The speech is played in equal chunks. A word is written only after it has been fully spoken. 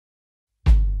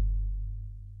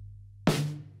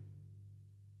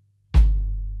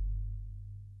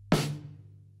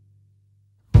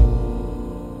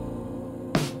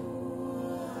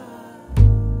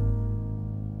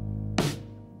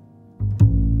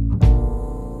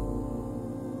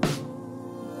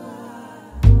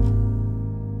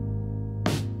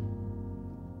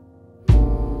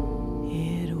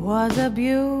was a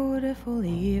beautiful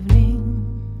evening,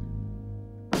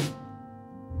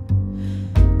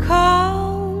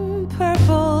 calm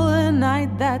purple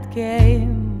night that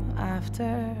came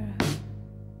after.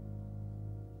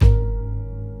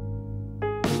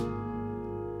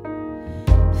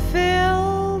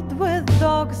 Filled with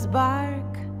dogs'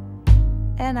 bark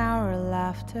and our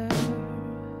laughter.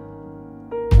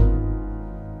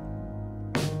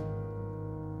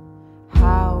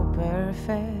 How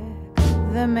perfect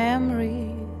the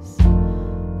memories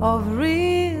of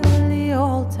really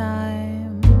old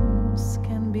times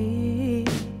can be.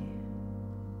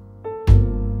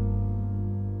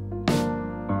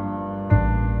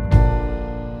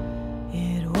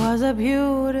 It was a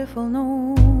beautiful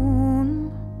noon,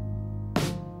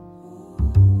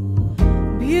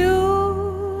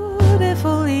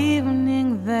 beautiful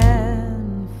evening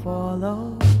then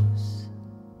follows.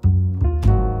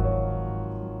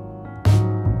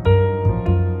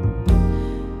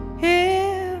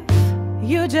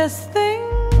 You just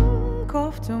think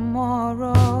of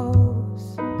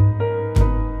tomorrows.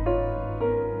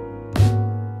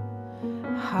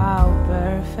 How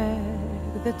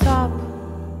perfect the top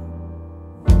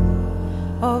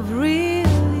of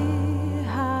really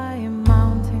high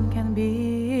mountain can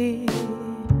be.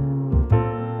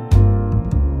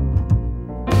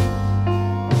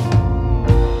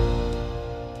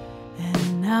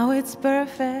 And now it's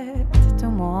perfect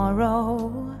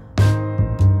tomorrow.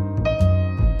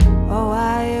 Oh,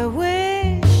 I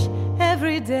wish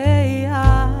every day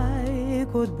I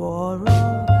could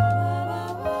borrow.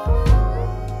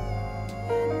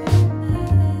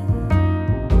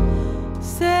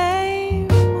 Same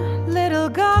little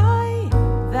guy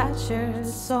that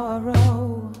shares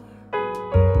sorrow.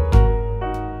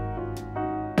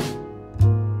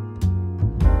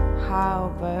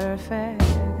 How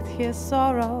perfect his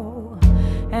sorrow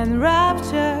and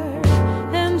rapture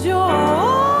and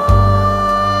joy.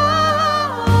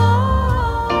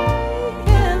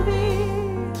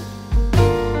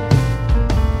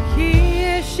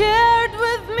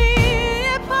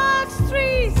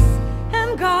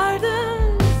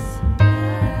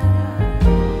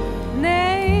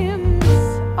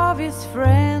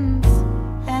 Friends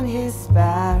and his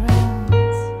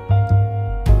parents.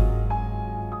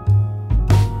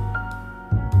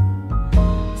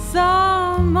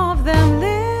 Some of them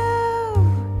live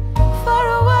far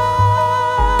away,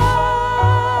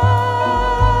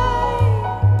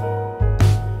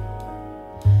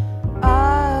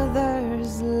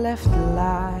 others left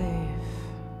alive.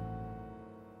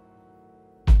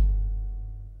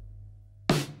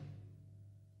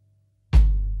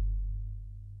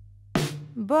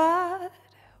 But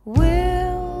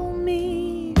we'll meet